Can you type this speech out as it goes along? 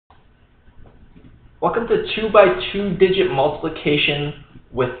Welcome to 2 by 2 digit multiplication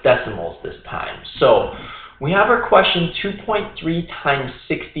with decimals this time. So we have our question 2.3 times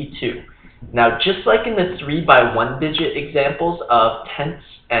 62. Now just like in the 3 by 1 digit examples of tenths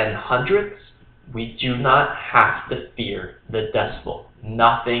and hundredths, we do not have to fear the decimal.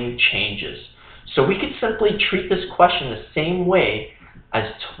 Nothing changes. So we could simply treat this question the same way as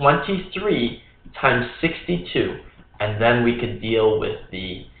 23 times 62, and then we could deal with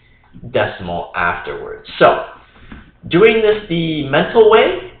the decimal afterwards. So doing this the mental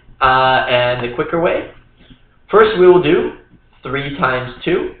way and the quicker way, first we will do 3 times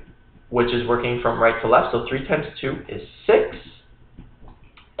 2, which is working from right to left. So 3 times 2 is 6.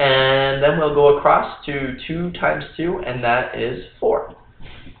 And then we'll go across to 2 times 2, and that is 4.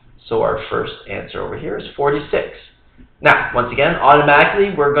 So our first answer over here is 46. Now, once again,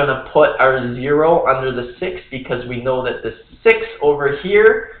 automatically we're going to put our 0 under the 6 because we know that the 6 over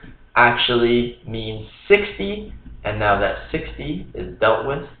here actually means 60, and now that 60 is dealt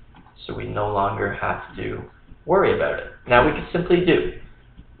with, so we no longer have to worry about it. Now we can simply do,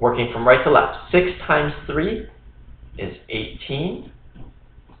 working from right to left, 6 times 3 is 18,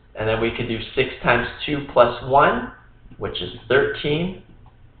 and then we could do 6 times 2 plus 1, which is 13,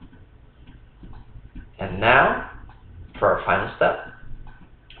 and now for our final step,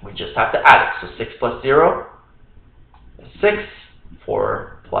 we just have to add it. So 6 plus 0 is 6,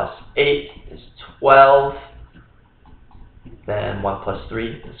 4 plus 8 is 12, then 1 plus 3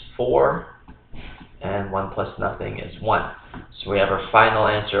 is 4, and 1 plus nothing is 1. So we have our final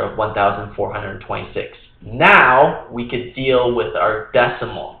answer of 1,426. Now we could deal with our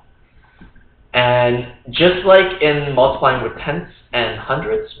decimal. And just like in multiplying with tenths and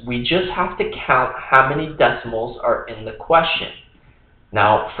hundredths, we just have to count how many decimals are in the question.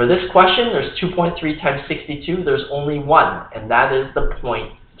 Now, for this question, there's 2.3 times 62. There's only one, and that is the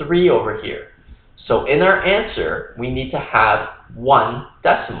 0.3 over here. So in our answer, we need to have one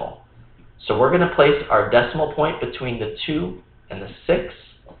decimal. So we're going to place our decimal point between the 2 and the 6,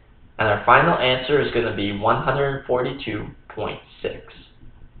 and our final answer is going to be 142.6.